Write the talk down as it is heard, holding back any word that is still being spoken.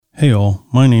Hey all,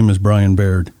 my name is Brian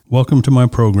Baird. Welcome to my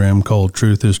program called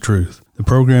Truth is Truth. The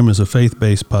program is a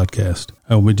faith-based podcast.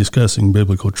 I will be discussing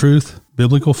biblical truth,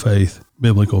 biblical faith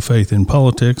in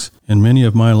politics, and many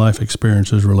of my life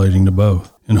experiences relating to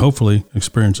both, and hopefully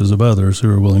experiences of others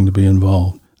who are willing to be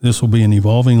involved. This will be an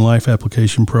evolving life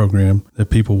application program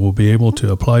that people will be able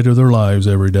to apply to their lives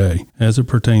every day as it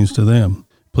pertains to them.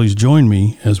 Please join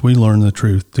me as we learn the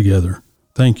truth together.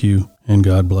 Thank you, and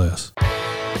God bless.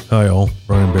 Hi all,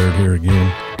 Brian Baird here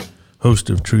again, host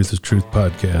of Truth is Truth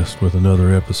podcast with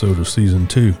another episode of Season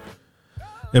 2.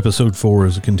 Episode 4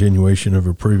 is a continuation of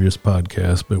a previous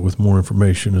podcast, but with more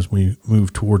information as we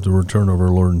move toward the return of our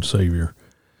Lord and Savior.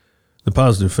 The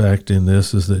positive fact in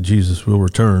this is that Jesus will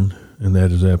return, and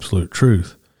that is absolute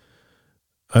truth.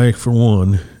 I, for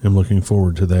one, am looking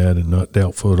forward to that and not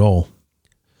doubtful at all.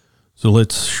 So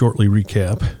let's shortly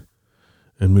recap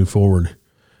and move forward.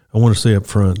 I want to say up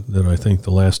front that I think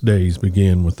the last days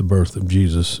began with the birth of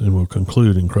Jesus and will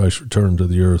conclude in Christ's return to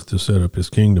the earth to set up his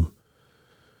kingdom.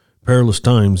 Perilous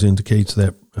times indicates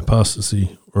that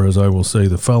apostasy, or as I will say,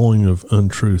 the following of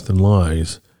untruth and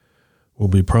lies, will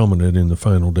be prominent in the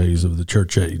final days of the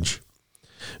church age.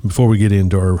 Before we get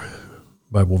into our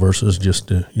Bible verses,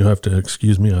 you'll have to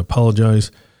excuse me, I apologize.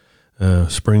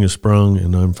 Spring has sprung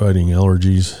and I'm fighting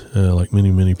allergies like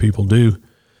many people do.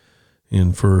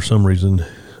 And for some reason,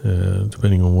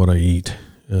 depending on what I eat,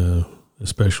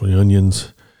 especially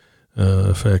onions,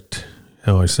 affect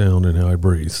how I sound and how I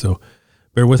breathe. So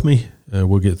bear with me.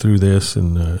 We'll get through this.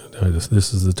 And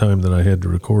this is the time that I had to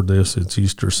record this. It's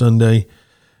Easter Sunday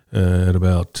at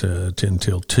about 10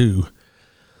 till 2.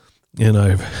 And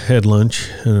I've had lunch.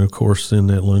 And, of course, in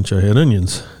that lunch I had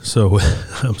onions. So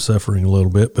I'm suffering a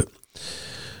little bit. But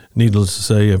needless to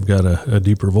say, I've got a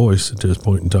deeper voice at this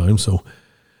point in time. So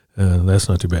that's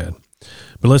not too bad.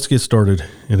 But let's get started.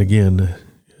 And again,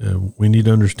 we need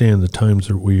to understand the times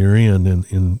that we are in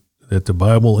and that the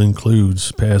Bible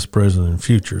includes past, present, and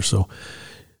future. So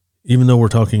even though we're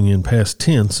talking in past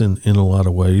tense in a lot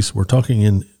of ways, we're talking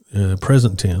in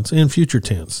present tense and future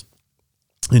tense.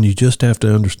 And you just have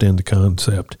to understand the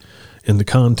concept and the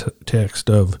context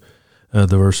of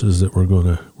the verses that we're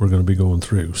going to be going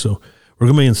through. So we're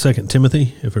going to be in 2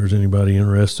 Timothy. If there's anybody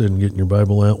interested in getting your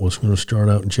Bible out, we're going to start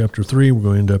out in chapter 3. We're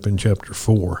going to end up in chapter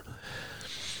 4.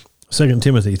 2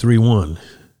 Timothy 3:1.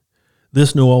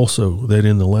 This know also that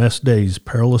in the last days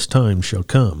perilous times shall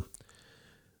come.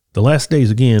 The last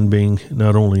days, again, being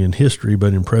not only in history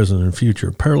but in present and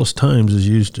future. Perilous times is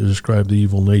used to describe the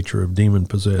evil nature of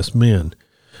demon-possessed men.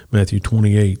 Matthew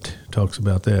 28 talks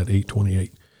about that,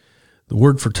 8:28. The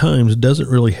word for times doesn't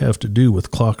really have to do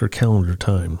with clock or calendar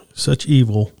time. Such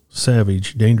evil,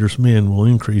 savage, dangerous men will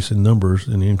increase in numbers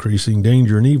and increasing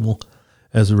danger and evil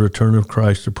as the return of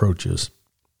Christ approaches.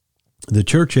 The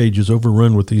church age is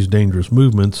overrun with these dangerous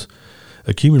movements,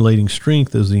 accumulating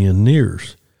strength as the end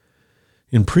nears.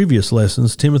 In previous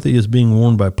lessons, Timothy is being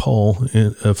warned by Paul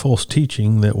of false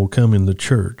teaching that will come in the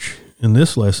church. In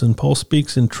this lesson, Paul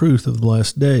speaks in truth of the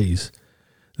last days.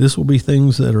 This will be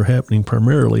things that are happening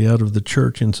primarily out of the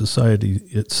church and society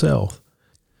itself,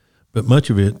 but much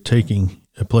of it taking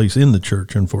a place in the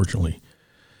church, unfortunately.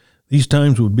 These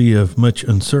times would be of much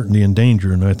uncertainty and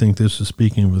danger, and I think this is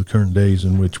speaking of the current days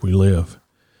in which we live.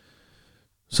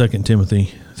 2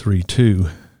 Timothy 3:2.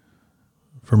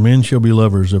 For men shall be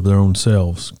lovers of their own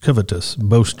selves, covetous,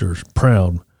 boasters,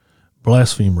 proud,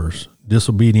 blasphemers,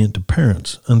 disobedient to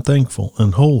parents, unthankful,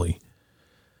 unholy.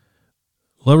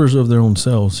 Lovers of their own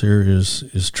selves here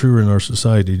is truer in our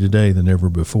society today than ever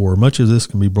before. Much of this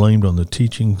can be blamed on the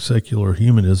teaching secular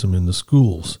humanism in the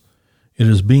schools. It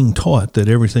is being taught that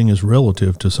everything is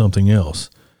relative to something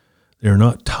else. They are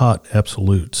not taught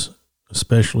absolutes,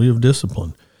 especially of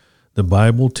discipline. The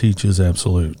Bible teaches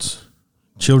absolutes.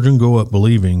 Children grow up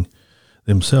believing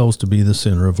themselves to be the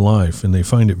center of life, and they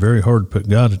find it very hard to put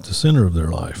God at the center of their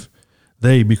life.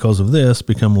 They, because of this,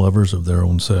 become lovers of their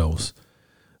own selves.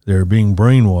 They are being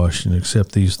brainwashed and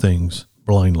accept these things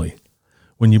blindly.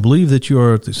 When you believe that you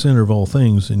are at the center of all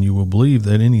things, then you will believe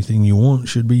that anything you want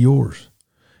should be yours,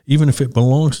 even if it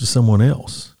belongs to someone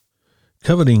else.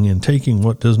 Coveting and taking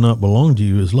what does not belong to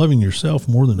you is loving yourself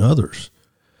more than others.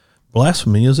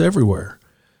 Blasphemy is everywhere.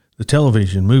 The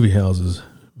television, movie houses,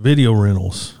 video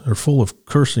rentals are full of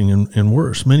cursing and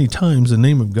worse. Many times the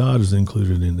name of God is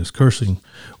included in this cursing,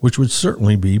 which would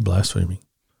certainly be blasphemy.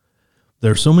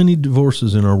 There are so many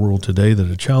divorces in our world today that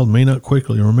a child may not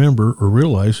quickly remember or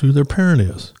realize who their parent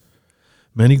is.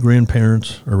 Many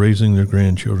grandparents are raising their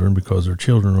grandchildren because their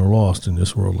children are lost in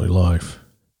this worldly life.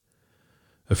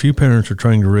 A few parents are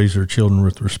trying to raise their children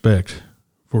with respect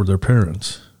for their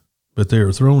parents. but they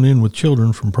are thrown in with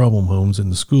children from problem homes in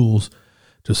the schools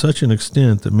to such an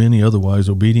extent that many otherwise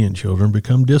obedient children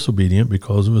become disobedient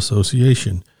because of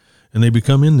association, and they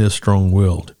become in this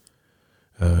strong-willed.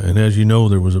 And as you know,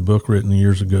 there was a book written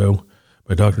years ago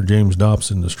by Dr. James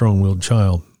Dobson, The Strong-Willed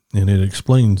Child, and it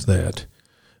explains that.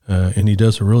 And he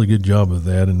does a really good job of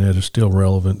that, and that is still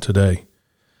relevant today.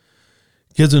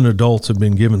 Kids and adults have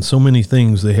been given so many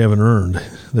things they haven't earned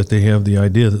that they have the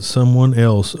idea that someone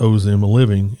else owes them a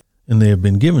living, and they have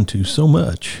been given to so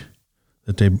much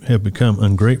that they have become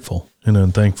ungrateful and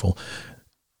unthankful.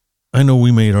 I know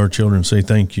we made our children say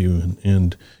thank you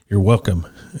and you're welcome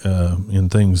in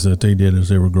things that they did as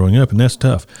they were growing up, and that's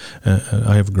tough.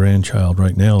 I have a grandchild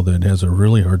right now that has a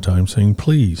really hard time saying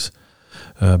please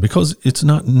because it's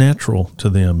not natural to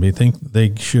them. They think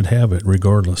they should have it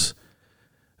regardless.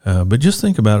 But just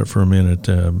think about it for a minute.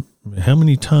 How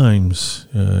many times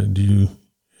do you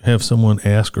have someone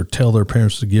ask or tell their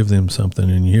parents to give them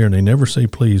something, and you hear they never say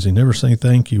please, they never say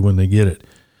thank you when they get it?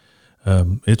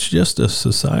 It's just a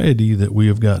society that we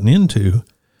have gotten into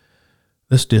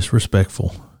that's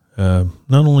disrespectful, not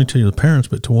only to the parents,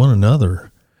 but to one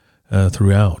another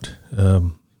throughout.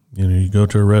 You go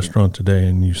to a restaurant today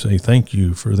and you say thank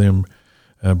you for them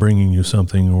bringing you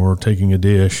something or taking a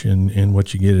dish, and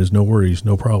what you get is no worries,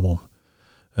 no problem.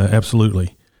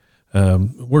 Absolutely.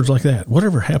 Words like that.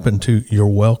 Whatever happened to you're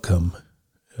welcome,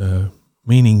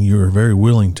 meaning you're very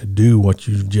willing to do what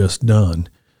you've just done.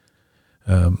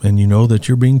 And you know that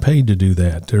you're being paid to do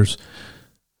that.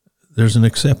 There's an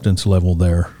acceptance level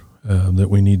there that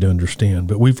we need to understand,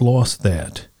 but we've lost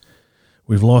that.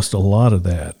 We've lost a lot of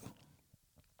that.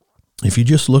 If you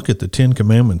just look at the 10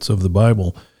 Commandments of the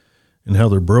Bible and how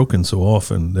they're broken so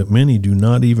often that many do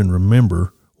not even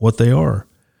remember what they are.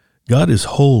 God is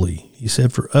holy. He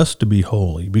said for us to be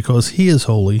holy because he is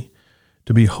holy.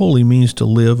 To be holy means to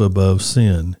live above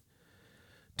sin.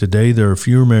 Today, there are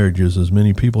fewer marriages as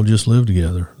many people just live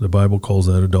together. The Bible calls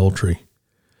that adultery.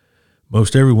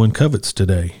 Most everyone covets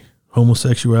today.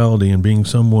 Homosexuality and being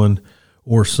someone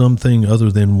or something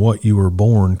other than what you were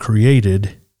born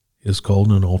created is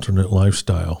called an alternate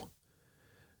lifestyle.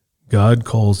 God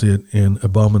calls it an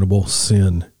abominable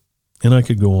sin. And I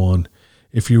could go on.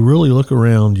 If you really look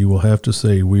around, you will have to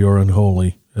say we are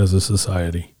unholy as a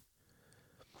society.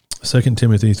 2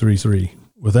 Timothy 3:3.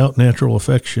 Without natural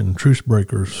affection, truce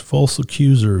breakers, false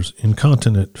accusers,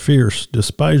 incontinent, fierce,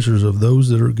 despisers of those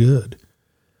that are good.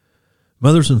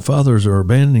 Mothers and fathers are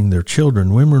abandoning their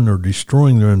children. Women are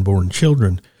destroying their unborn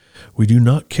children. We do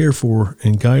not care for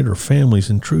and guide our families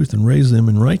in truth and raise them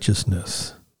in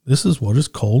righteousness. This is what is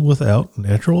called without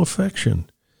natural affection.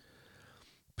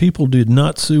 People did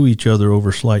not sue each other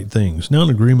over slight things. Now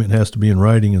an agreement has to be in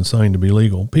writing and signed to be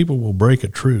legal. People will break a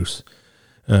truce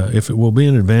if it will be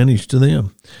an advantage to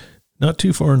them. Not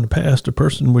too far in the past, a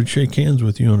person would shake hands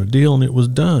with you on a deal and it was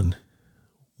done.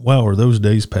 Wow, are those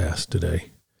days past today?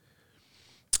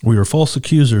 We are false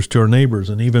accusers to our neighbors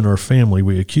and even our family.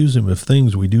 We accuse them of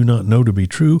things we do not know to be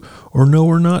true or know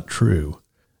are not true.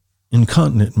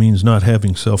 Incontinent means not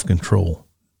having self-control.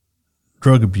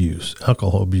 Drug abuse,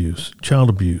 alcohol abuse, child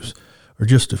abuse are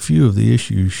just a few of the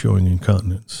issues showing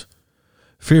incontinence.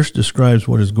 Fierce describes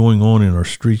what is going on in our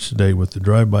streets today with the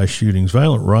drive-by shootings,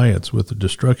 violent riots with the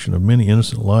destruction of many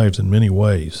innocent lives in many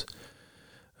ways.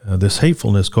 This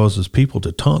hatefulness causes people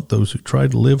to taunt those who try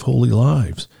to live holy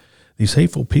lives. These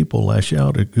hateful people lash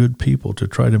out at good people to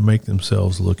try to make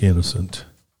themselves look innocent.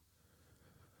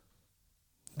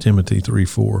 2 Timothy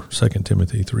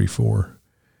 3:4.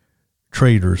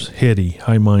 Traitors, heady,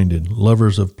 high-minded,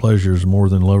 lovers of pleasures more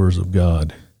than lovers of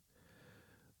God.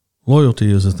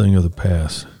 Loyalty is a thing of the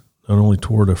past, not only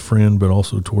toward a friend, but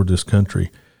also toward this country.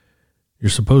 Your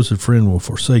supposed friend will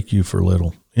forsake you for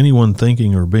little. Anyone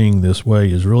thinking or being this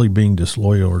way is really being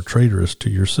disloyal or traitorous to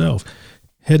yourself.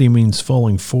 Heady means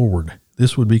falling forward.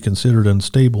 This would be considered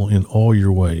unstable in all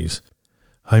your ways.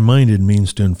 High-minded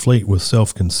means to inflate with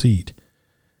self-conceit.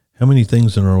 How many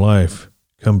things in our life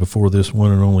come before this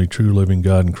one and only true living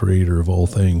God and creator of all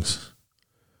things?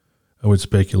 I would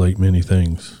speculate many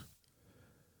things.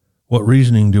 What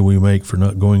reasoning do we make for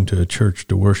not going to a church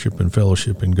to worship and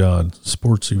fellowship in God,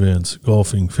 sports events,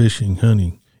 golfing, fishing,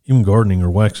 hunting, even gardening or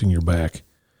waxing your back?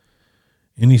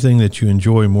 Anything that you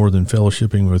enjoy more than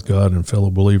fellowshipping with God and fellow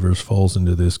believers falls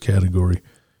into this category.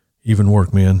 Even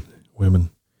work, men, women,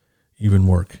 even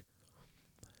work.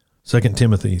 2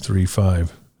 Timothy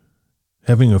 3:5.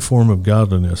 Having a form of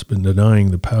godliness, but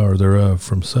denying the power thereof,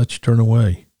 from such turn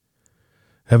away.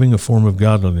 Having a form of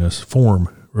godliness, form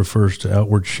refers to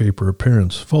outward shape or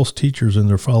appearance. False teachers and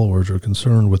their followers are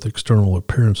concerned with external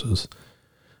appearances.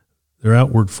 Their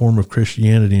outward form of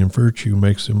Christianity and virtue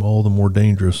makes them all the more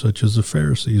dangerous, such as the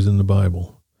Pharisees in the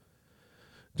Bible.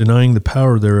 Denying the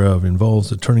power thereof involves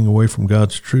the turning away from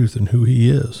God's truth and who he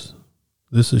is.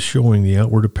 This is showing the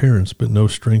outward appearance, but no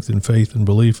strength in faith and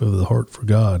belief of the heart for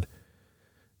God,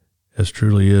 as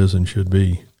truly is and should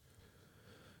be.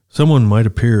 Someone might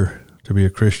appear to be a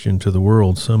Christian to the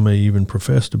world. Some may even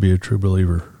profess to be a true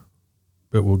believer.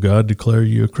 But will God declare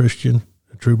you a Christian,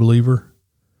 a true believer,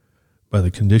 by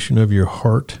the condition of your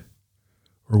heart?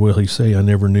 Or will he say, I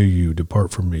never knew you,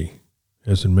 depart from me,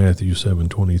 as in Matthew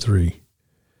 7:23?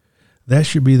 That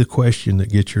should be the question that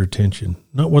gets your attention,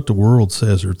 not what the world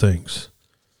says or thinks.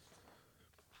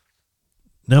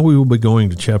 Now we will be going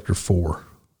to chapter 4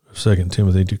 of 2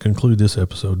 Timothy to conclude this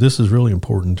episode. This is really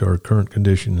important to our current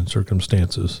condition and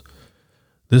circumstances.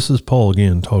 This is Paul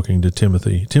again talking to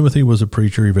Timothy. Timothy was a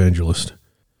preacher evangelist.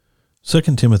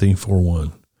 2 Timothy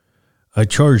 4:1. I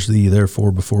charge thee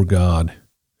therefore before God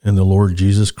and the Lord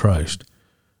Jesus Christ,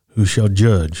 who shall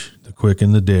judge the quick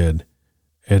and the dead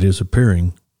at his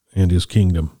appearing and his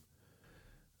kingdom.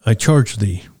 I charge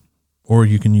thee, or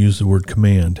you can use the word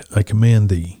command. I command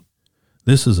thee.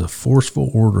 This is a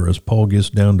forceful order as Paul gets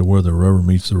down to where the rubber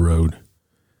meets the road.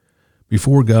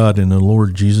 Before God and the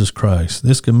Lord Jesus Christ.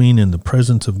 This can mean in the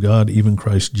presence of God, even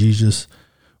Christ Jesus,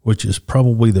 which is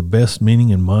probably the best meaning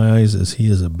in my eyes as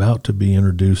he is about to be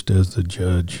introduced as the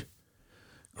judge.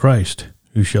 Christ,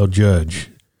 who shall judge.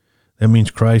 That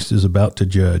means Christ is about to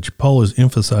judge. Paul is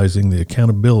emphasizing the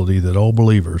accountability that all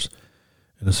believers,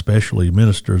 and especially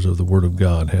ministers of the Word of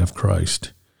God, have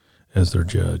Christ as their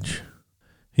judge.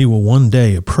 He will one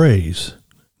day appraise,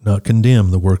 not condemn,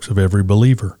 the works of every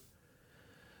believer.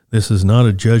 This is not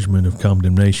a judgment of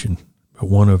condemnation, but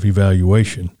one of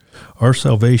evaluation. Our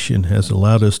salvation has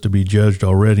allowed us to be judged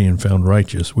already and found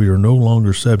righteous. We are no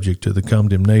longer subject to the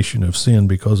condemnation of sin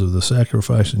because of the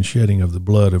sacrifice and shedding of the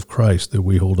blood of Christ that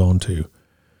we hold on to.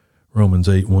 Romans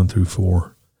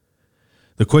 8:1-4.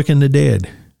 The quick and the dead.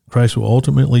 Christ will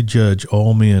ultimately judge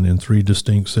all men in 3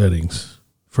 distinct settings.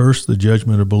 First, the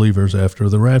judgment of believers after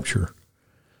the rapture.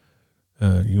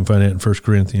 You can find that in 1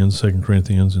 Corinthians, 2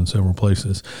 Corinthians, and several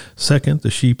places. Second, the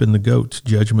sheep and the goats,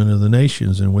 judgment of the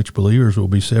nations, in which believers will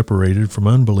be separated from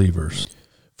unbelievers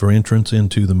for entrance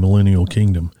into the millennial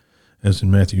kingdom, as in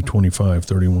Matthew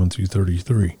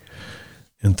 25:31-33.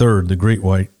 And third, the great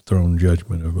white throne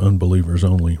judgment of unbelievers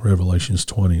only, Revelations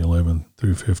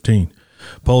 20:11-15.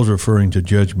 Paul's referring to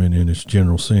judgment in its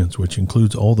general sense, which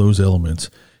includes all those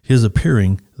elements. His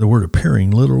appearing, the word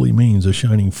appearing, literally means a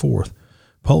shining forth.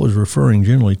 Paul is referring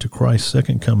generally to Christ's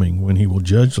second coming, when he will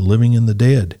judge the living and the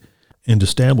dead and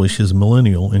establish his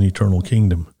millennial and eternal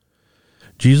kingdom.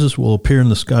 Jesus will appear in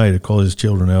the sky to call his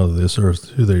children out of this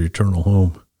earth to their eternal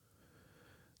home.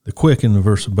 The quick in the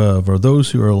verse above are those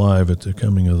who are alive at the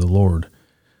coming of the Lord.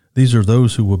 These are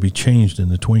those who will be changed in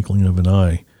the twinkling of an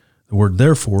eye. The word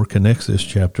therefore connects this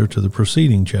chapter to the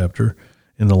preceding chapter.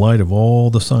 In the light of all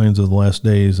the signs of the last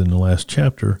days in the last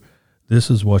chapter,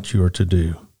 this is what you are to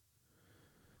do.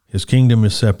 His kingdom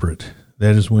is separate.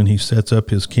 That is when he sets up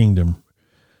his kingdom,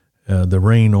 the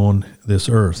reign on this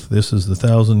earth. This is the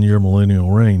 1,000-year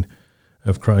millennial reign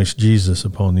of Christ Jesus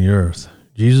upon the earth.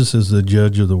 Jesus is the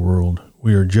judge of the world.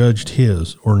 We are judged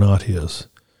his or not his.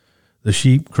 The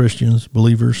sheep, Christians,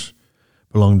 believers,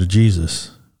 belong to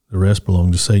Jesus. The rest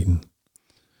belong to Satan.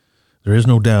 There is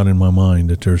no doubt in my mind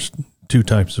that there's 2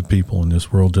 types of people in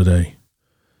this world today.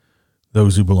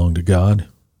 Those who belong to God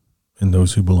and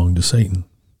those who belong to Satan.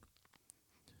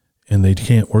 And they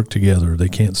can't work together. They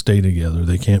can't stay together.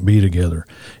 They can't be together.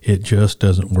 It just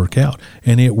doesn't work out.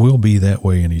 And it will be that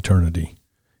way in eternity.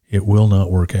 It will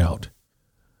not work out.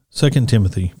 2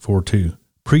 Timothy 4:2.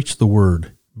 Preach the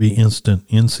word. Be instant,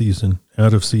 in season,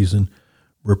 out of season.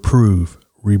 Reprove,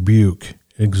 rebuke,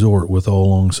 exhort with all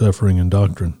longsuffering and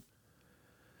doctrine.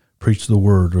 Preach the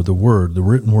word, or the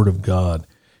written word of God.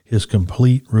 His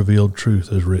complete revealed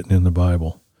truth is written in the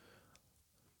Bible.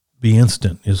 Be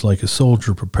instant is like a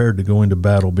soldier prepared to go into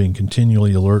battle, being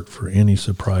continually alert for any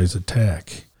surprise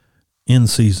attack. In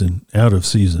season, out of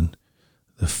season.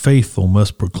 The faithful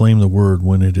must proclaim the word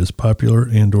when it is popular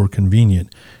and or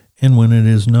convenient, and when it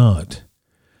is not.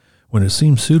 When it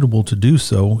seems suitable to do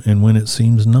so, and when it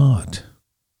seems not.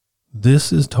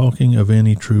 This is talking of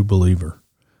any true believer.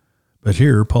 But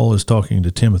here, Paul is talking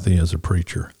to Timothy as a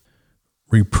preacher.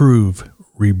 Reprove,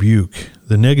 rebuke,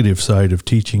 the negative side of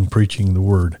teaching, preaching the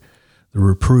word. The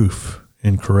reproof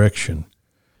and correction.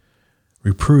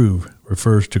 Reprove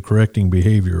refers to correcting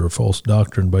behavior or false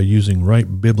doctrine by using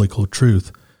right biblical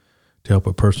truth to help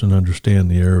a person understand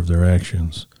the error of their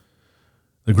actions.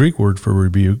 The Greek word for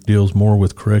rebuke deals more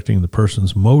with correcting the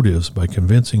person's motives by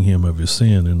convincing him of his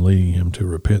sin and leading him to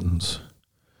repentance.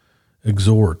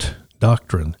 Exhort,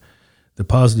 doctrine, the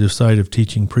positive side of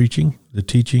teaching, preaching, the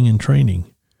teaching and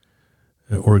training,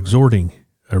 or exhorting.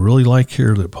 I really like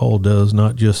here that Paul does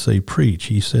not just say preach.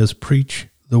 He says preach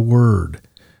the word.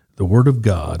 The word of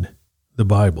God, the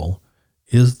Bible,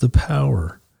 is the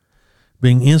power.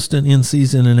 Being instant in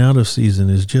season and out of season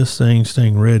is just saying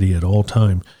staying ready at all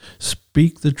times.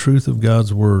 Speak the truth of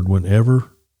God's word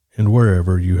whenever and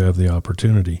wherever you have the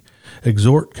opportunity.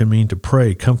 Exhort can mean to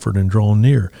pray, comfort, and draw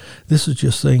near. This is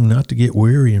just saying not to get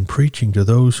weary in preaching to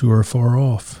those who are far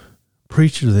off.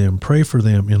 Preach to them, pray for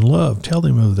them in love, tell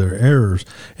them of their errors,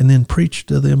 and then preach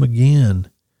to them again.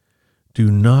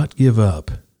 Do not give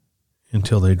up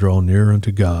until they draw near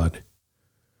unto God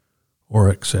or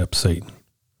accept Satan.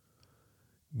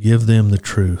 Give them the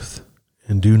truth,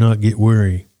 and do not get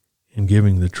weary in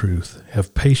giving the truth.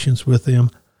 Have patience with them,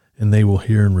 and they will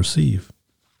hear and receive.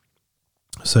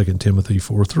 2 Timothy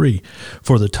 4:3,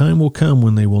 for the time will come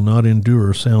when they will not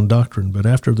endure sound doctrine, but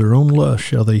after their own lust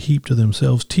shall they heap to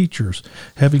themselves teachers,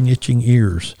 having itching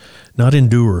ears. Not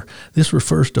endure. This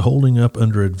refers to holding up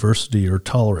under adversity or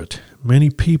tolerate. Many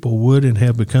people would and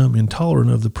have become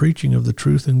intolerant of the preaching of the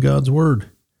truth in God's word.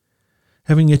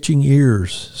 Having itching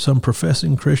ears, some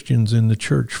professing Christians in the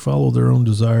church follow their own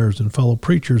desires and follow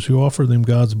preachers who offer them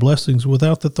God's blessings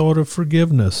without the thought of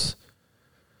forgiveness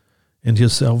and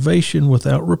his salvation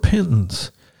without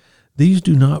repentance. These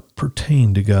do not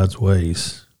pertain to God's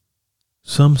ways.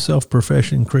 Some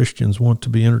self-professing Christians want to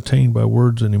be entertained by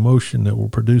words and emotion that will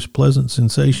produce pleasant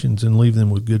sensations and leave them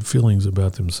with good feelings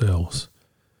about themselves,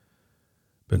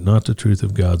 but not the truth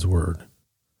of God's word.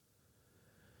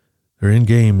 Their end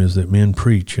game is that men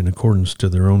preach in accordance to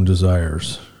their own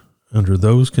desires. Under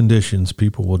those conditions,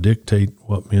 people will dictate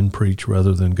what men preach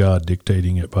rather than God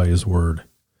dictating it by his word.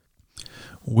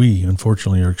 We,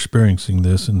 unfortunately, are experiencing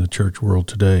this in the church world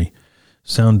today.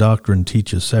 Sound doctrine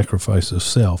teaches sacrifice of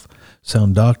self.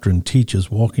 Sound doctrine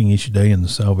teaches walking each day in the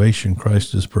salvation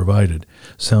Christ has provided.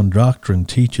 Sound doctrine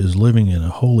teaches living in a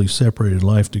wholly separated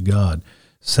life to God.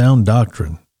 Sound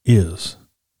doctrine is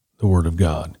the Word of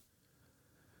God.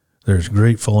 There's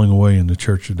great falling away in the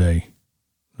church today,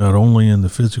 not only in the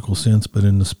physical sense, but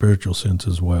in the spiritual sense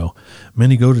as well.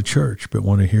 Many go to church but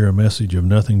want to hear a message of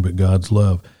nothing but God's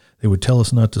love. They would tell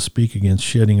us not to speak against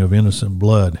shedding of innocent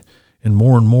blood. And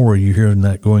more you hear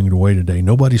that going away today.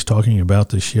 Nobody's talking about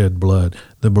the shed blood,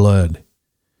 the blood.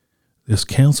 This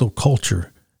cancel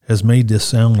culture has made this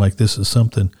sound like this is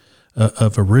something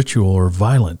of a ritual or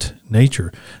violent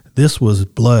nature. This was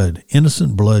blood,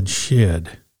 innocent blood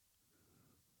shed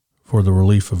for the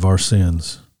relief of our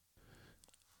sins.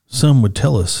 Some would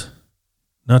tell us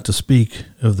not to speak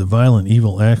of the violent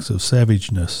evil acts of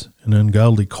savageness and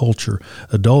ungodly culture,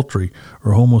 adultery,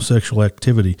 or homosexual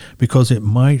activity, because it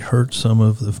might hurt some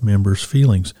of the members'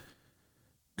 feelings.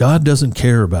 God doesn't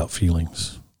care about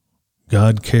feelings.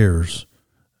 God cares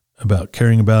about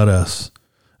caring about us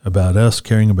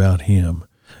caring about him,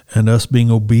 and us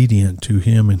being obedient to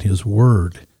him and his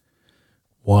word.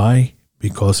 Why?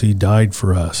 Because he died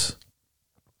for us.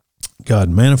 God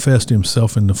manifested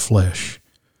himself in the flesh,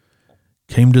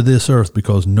 came to this earth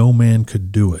because no man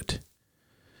could do it.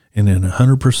 And in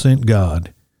 100%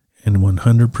 God and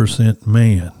 100%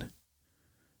 man,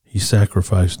 he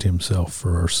sacrificed himself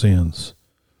for our sins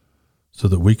so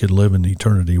that we could live in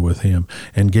eternity with him,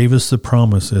 and gave us the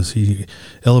promise as he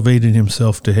elevated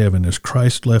himself to heaven. As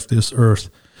Christ left this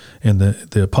earth and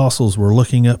the apostles were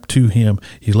looking up to him,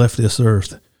 he left this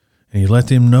earth and he let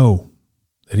them know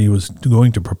that he was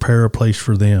going to prepare a place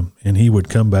for them, and he would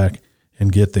come back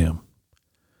and get them.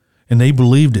 And they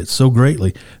believed it so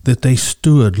greatly that they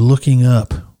stood looking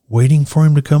up, waiting for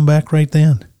him to come back right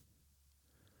then,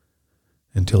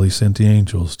 until he sent the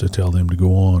angels to tell them to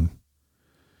go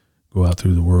out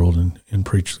through the world and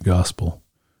preach the gospel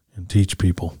and teach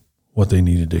people what they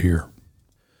needed to hear.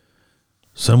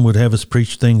 Some would have us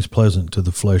preach things pleasant to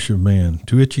the flesh of man,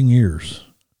 to itching ears.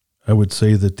 I would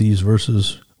say that these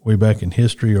verses way back in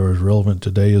history are as relevant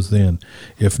today as then,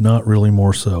 if not really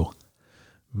more so.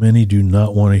 Many do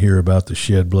not want to hear about the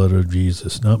shed blood of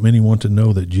Jesus. Not many want to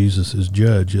know that Jesus is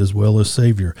judge as well as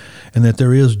Savior, and that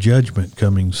there is judgment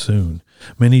coming soon.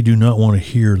 Many do not want to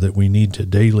hear that we need to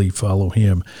daily follow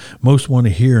him. Most want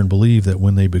to hear and believe that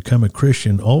when they become a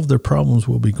Christian, all of their problems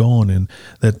will be gone, and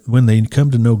that when they come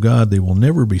to know God, they will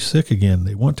never be sick again.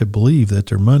 They want to believe that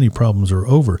their money problems are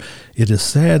over. It is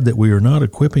sad that we are not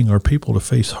equipping our people to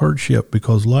face hardship,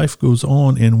 because life goes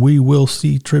on and we will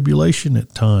see tribulation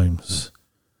at times.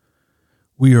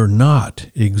 We are not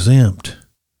exempt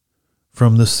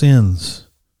from the sins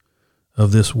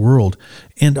of this world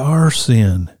and our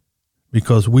sin,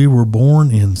 because we were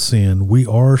born in sin. We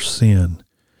are sin.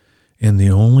 And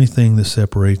the only thing that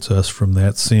separates us from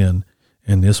that sin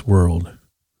and this world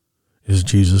is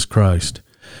Jesus Christ.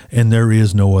 And there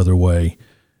is no other way.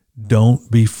 Don't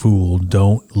be fooled.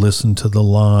 Don't listen to the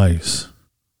lies.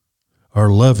 Our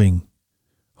loving,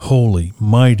 holy,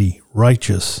 mighty,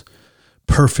 righteous,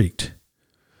 perfect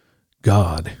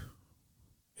God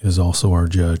is also our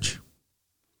judge.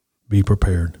 Be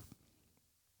prepared.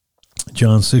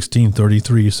 John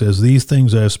 16:33 says, "These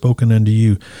things I have spoken unto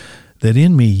you, that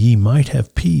in me ye might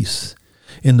have peace.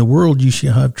 In the world ye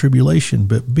shall have tribulation,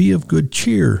 but be of good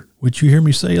cheer," which you hear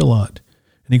me say a lot.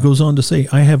 And he goes on to say,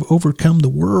 "I have overcome the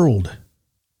world."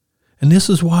 And this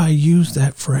is why I use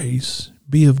that phrase,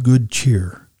 be of good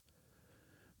cheer.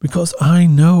 Because I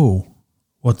know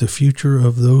what the future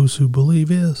of those who believe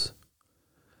is.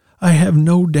 I have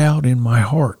no doubt in my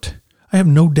heart. I have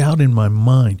no doubt in my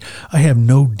mind. I have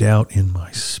no doubt in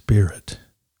my spirit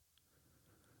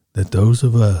that those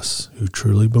of us who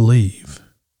truly believe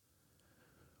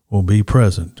will be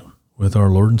present with our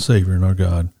Lord and Savior and our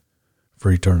God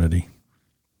for eternity.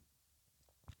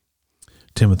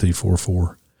 Timothy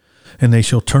 4:4, "And they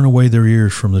shall turn away their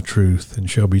ears from the truth, and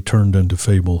shall be turned unto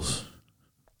fables."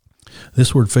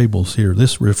 This word fables here,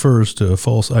 this refers to a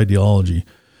false ideology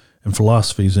and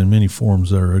philosophies in many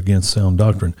forms that are against sound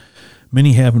doctrine.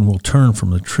 Many have and will turn from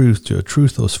the truth to a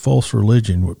truthless false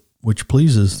religion which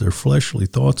pleases their fleshly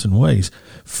thoughts and ways.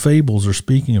 Fables are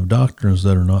speaking of doctrines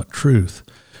that are not truth.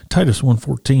 Titus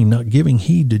 1:14, "Not giving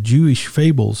heed to Jewish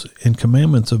fables and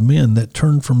commandments of men that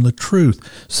turn from the truth."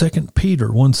 2 Peter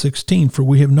 1:16, "For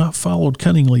we have not followed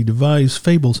cunningly devised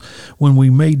fables when we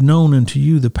made known unto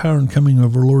you the power and coming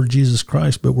of our Lord Jesus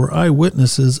Christ, but were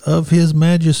eyewitnesses of his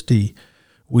majesty."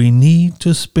 We need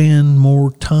to spend more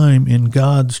time in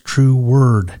God's true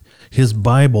word, his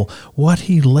Bible, what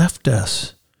he left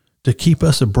us to keep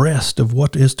us abreast of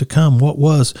what is to come, what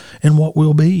was, and what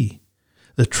will be.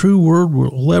 The true word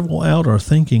will level out our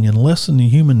thinking and lessen the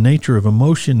human nature of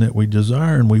emotion that we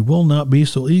desire, and we will not be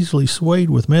so easily swayed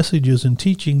with messages and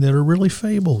teaching that are really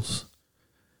fables.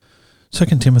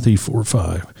 2 Timothy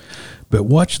 4:5, "But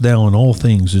watch thou in all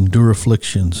things, endure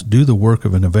afflictions, do the work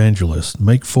of an evangelist,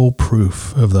 make full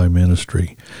proof of thy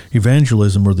ministry."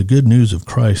 Evangelism, or the good news of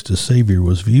Christ as Savior,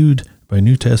 was viewed by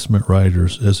New Testament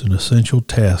writers as an essential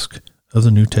task of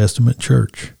the New Testament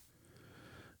church.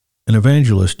 An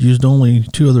evangelist, used only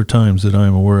 2 other times that I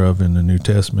am aware of in the New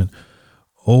Testament,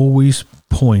 always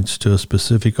points to a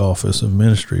specific office of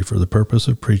ministry for the purpose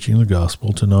of preaching the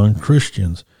gospel to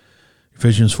non-Christians.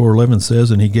 Ephesians 4:11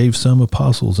 says, "And he gave some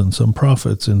apostles and some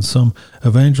prophets and some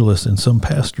evangelists and some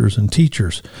pastors and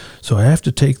teachers." So I have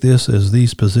to take this as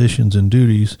these positions and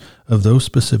duties of those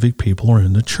specific people are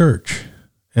in the church.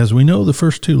 As we know, the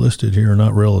first 2 listed here are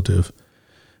not relative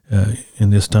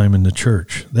in this time in the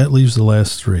church. That leaves the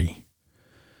last 3.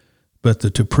 But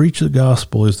to preach the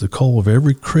gospel is the call of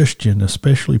every Christian,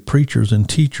 especially preachers and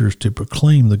teachers, to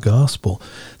proclaim the gospel.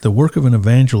 The work of an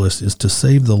evangelist is to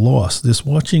save the lost. This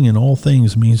watching in all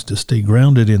things means to stay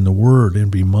grounded in the word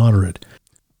and be moderate.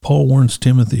 Paul warns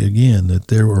Timothy again that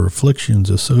there are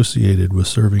afflictions associated with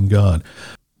serving God.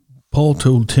 Paul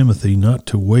told Timothy not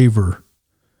to waver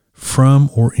from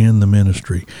or in the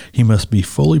ministry. He must be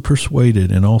fully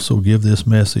persuaded and also give this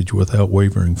message without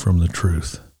wavering from the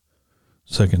truth.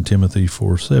 2 Timothy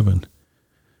 4:7.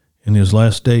 In his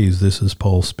last days, this is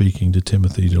Paul speaking to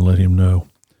Timothy to let him know,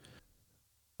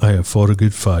 "I have fought a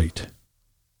good fight.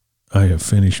 I have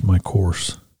finished my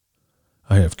course.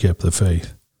 I have kept the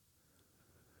faith."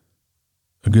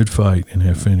 A good fight and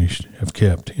have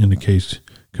kept indicates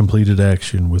completed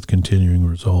action with continuing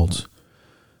results.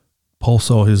 Paul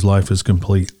saw his life as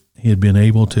complete. He had been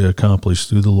able to accomplish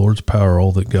through the Lord's power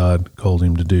all that God called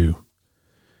him to do.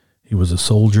 He was a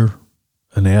soldier,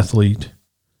 an athlete,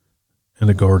 and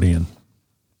a guardian.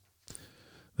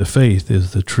 The faith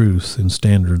is the truth and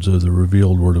standards of the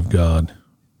revealed Word of God.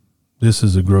 This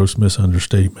is a gross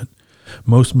misunderstatement.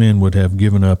 Most men would have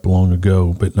given up long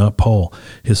ago, but not Paul.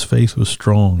 His faith was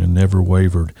strong and never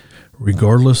wavered.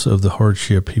 Regardless of the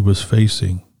hardship he was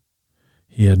facing,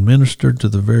 he had ministered to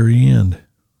the very end.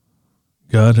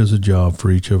 God has a job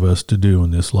for each of us to do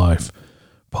in this life.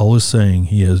 Paul is saying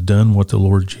he has done what the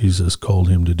Lord Jesus called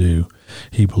him to do.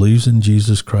 He believes in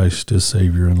Jesus Christ as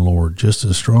Savior and Lord just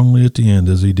as strongly at the end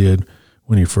as he did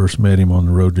when he first met him on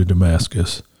the road to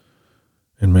Damascus,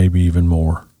 and maybe even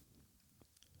more.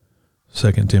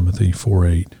 2 Timothy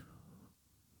 4:8.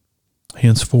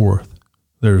 "Henceforth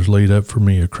there is laid up for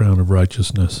me a crown of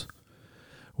righteousness,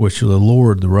 which the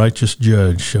Lord, the righteous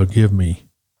judge, shall give me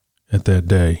at that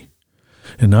day.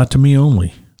 And not to me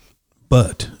only,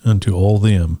 but unto all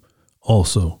them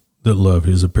also that love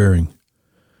his appearing.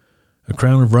 A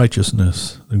crown of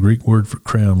righteousness, the Greek word for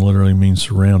crown literally means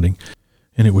surrounding,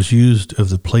 and it was used of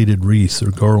the plaited wreaths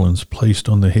or garlands placed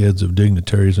on the heads of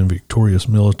dignitaries and victorious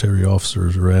military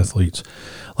officers or athletes.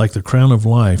 Like the crown of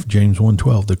life, James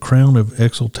 1:12, the crown of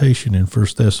exaltation in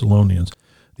 1 Thessalonians,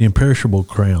 the imperishable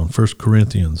crown, 1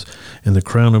 Corinthians, and the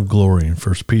crown of glory in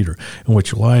 1 Peter, in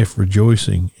which life,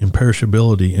 rejoicing,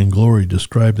 imperishability, and glory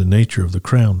describe the nature of the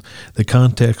crown. The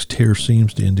context here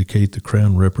seems to indicate the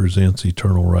crown represents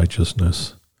eternal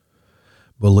righteousness.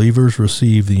 Believers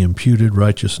receive the imputed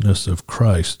righteousness of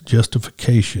Christ,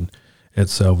 justification at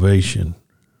salvation,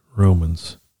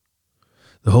 Romans.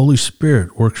 The Holy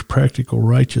Spirit works practical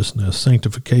righteousness,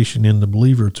 sanctification in the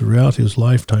believer throughout his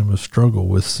lifetime of struggle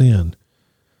with sin.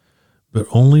 But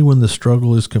only when the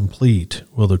struggle is complete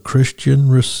will the Christian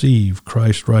receive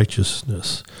Christ's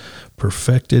righteousness,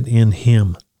 perfected in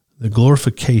him, the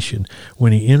glorification,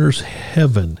 when he enters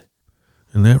heaven,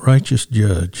 and that righteous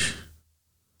judge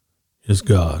is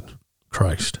God,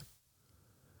 Christ.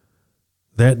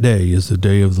 That day is the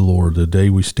day of the Lord, the day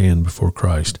we stand before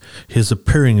Christ. His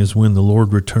appearing is when the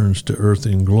Lord returns to earth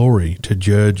in glory to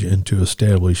judge and to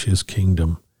establish his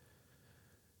kingdom.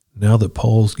 Now that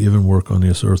Paul's given work on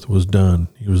this earth was done,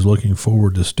 he was looking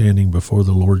forward to standing before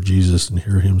the Lord Jesus and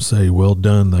hear him say, "Well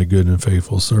done, thy good and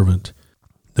faithful servant."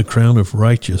 The crown of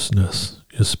righteousness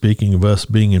is speaking of us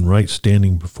being in right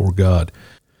standing before God,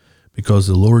 because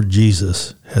the Lord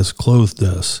Jesus has clothed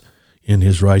us in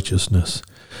his righteousness.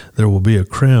 There will be a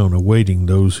crown awaiting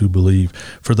those who believe.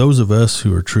 For those of us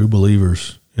who are true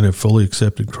believers and have fully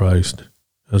accepted Christ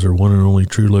as our one and only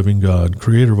true living God,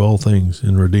 creator of all things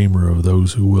and redeemer of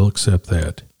those who will accept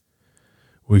that,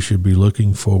 we should be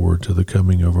looking forward to the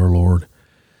coming of our Lord.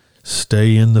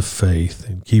 Stay in the faith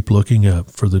and keep looking up,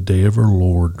 for the day of our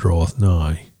Lord draweth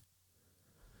nigh.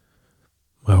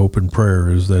 My hope and prayer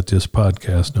is that this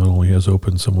podcast not only has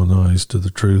opened someone's eyes to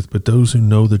the truth, but those who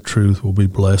know the truth will be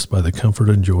blessed by the comfort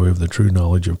and joy of the true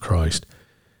knowledge of Christ.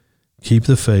 Keep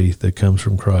the faith that comes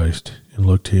from Christ and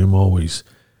look to him always.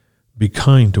 Be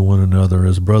kind to one another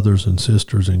as brothers and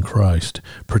sisters in Christ.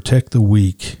 Protect the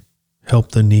weak,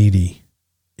 help the needy,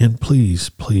 and please,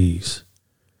 please,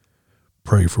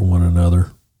 pray for one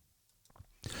another.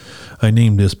 I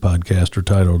named this podcast or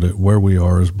titled it Where We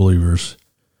Are as Believers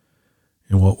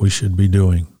and What We Should Be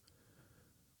Doing.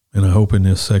 And I hope in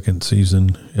this second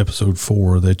season, episode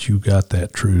 4, that you got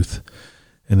that truth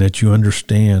and that you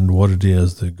understand what it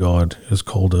is that God has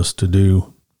called us to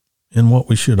do and what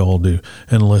we should all do.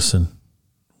 And listen,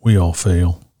 we all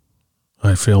fail.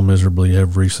 I fail miserably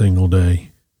every single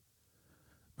day.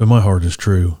 But my heart is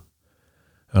true.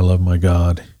 I love my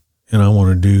God, and I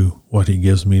want to do what he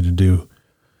gives me to do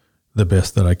the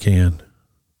best that I can.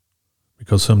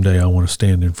 Because someday I want to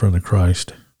stand in front of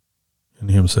Christ and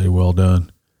him say, "Well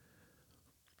done."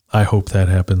 I hope that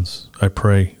happens. I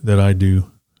pray that I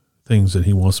do things that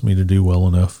he wants me to do well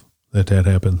enough that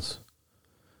happens.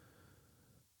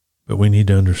 But we need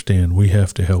to understand we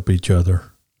have to help each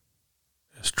other.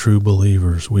 As true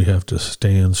believers, we have to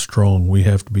stand strong. We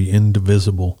have to be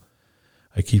indivisible.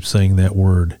 I keep saying that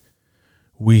word.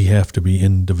 We have to be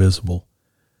indivisible.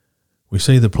 We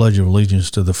say the Pledge of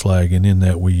Allegiance to the flag, and in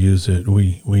that we use it.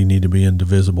 We need to be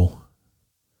indivisible.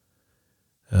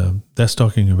 That's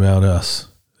talking about us.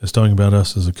 It's talking about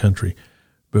us as a country.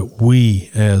 But we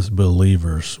as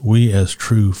believers, we as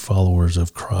true followers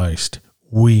of Christ,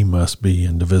 we must be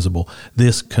indivisible.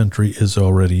 This country is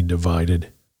already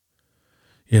divided.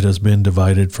 It has been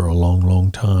divided for a long,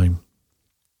 long time.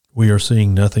 We are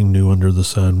seeing nothing new under the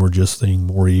sun. We're just seeing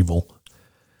more evil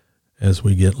as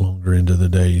we get longer into the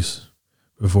days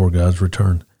before God's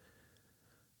return.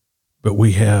 But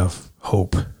we have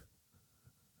hope.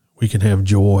 We can have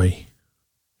joy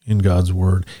in God's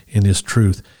word, in his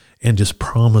truth, and his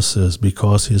promises,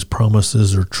 because his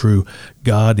promises are true.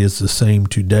 God is the same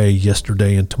today,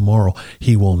 yesterday, and tomorrow.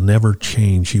 He will never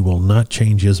change. He will not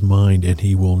change his mind, and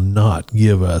he will not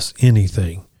give us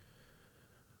anything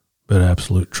but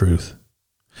absolute truth.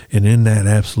 And in that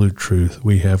absolute truth,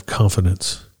 we have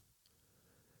confidence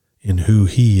in who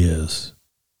he is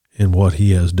and what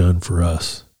he has done for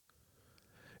us.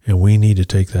 And we need to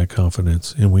take that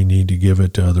confidence and we need to give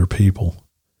it to other people.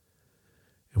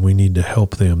 And we need to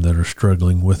help them that are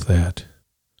struggling with that.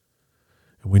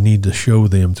 And we need to show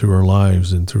them through our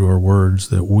lives and through our words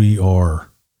that we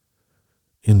are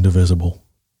indivisible.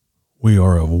 We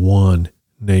are of one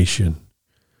nation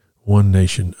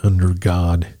under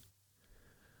God,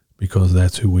 because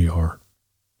that's who we are.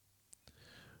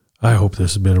 I hope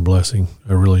this has been a blessing.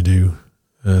 I really do.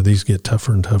 These get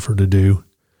tougher and tougher to do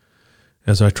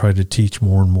as I try to teach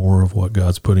more and more of what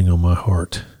God's putting on my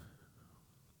heart.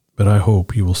 But I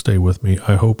hope you will stay with me.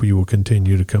 I hope you will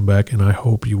continue to come back, and I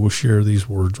hope you will share these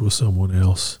words with someone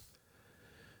else.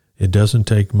 It doesn't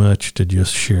take much to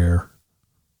just share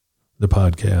the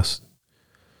podcast,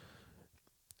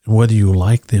 whether you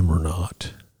like them or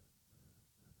not,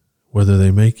 whether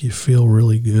they make you feel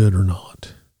really good or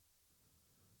not.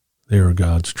 They are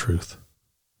God's truth.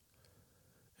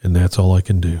 And that's all I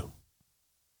can do.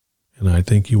 And I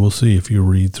think you will see if you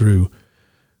read through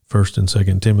 1 and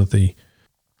 2 Timothy,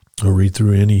 or read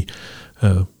through any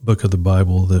book of the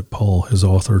Bible that Paul has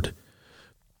authored,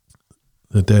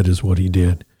 that is what he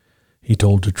did. He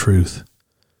told the truth.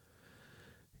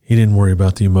 He didn't worry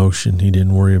about the emotion. He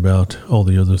didn't worry about all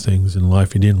the other things in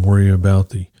life. He didn't worry about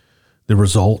the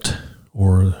result,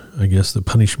 or I guess the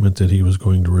punishment that he was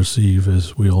going to receive.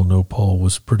 As we all know, Paul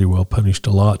was pretty well punished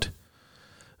a lot.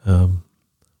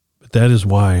 But that is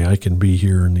why I can be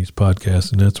here in these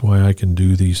podcasts, and that's why I can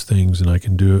do these things, and I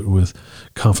can do it with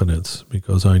confidence,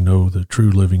 because I know the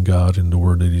true living God and the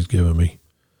word that he's given me.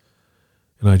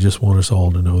 And I just want us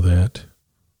all to know that.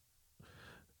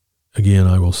 Again,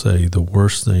 I will say the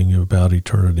worst thing about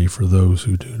eternity for those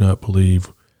who do not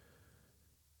believe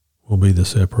will be the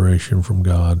separation from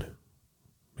God,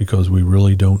 because we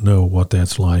really don't know what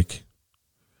that's like.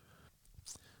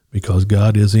 Because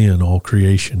God is in all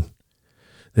creation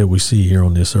that we see here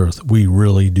on this earth. We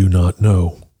really do not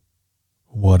know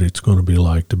what it's going to be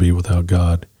like to be without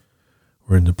God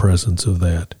or in the presence of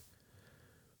that.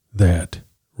 That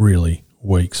really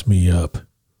wakes me up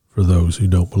for those who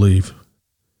don't believe.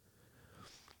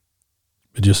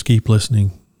 But just keep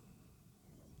listening,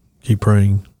 keep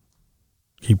praying,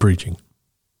 keep preaching.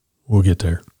 We'll get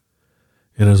there.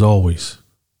 And as always,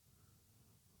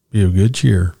 be of good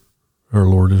cheer. Our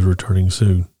Lord is returning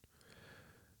soon.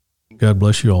 God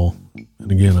bless you all. And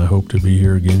again, I hope to be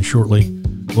here again shortly,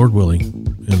 Lord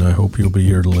willing, and I hope you'll be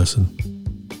here to listen.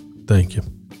 Thank you.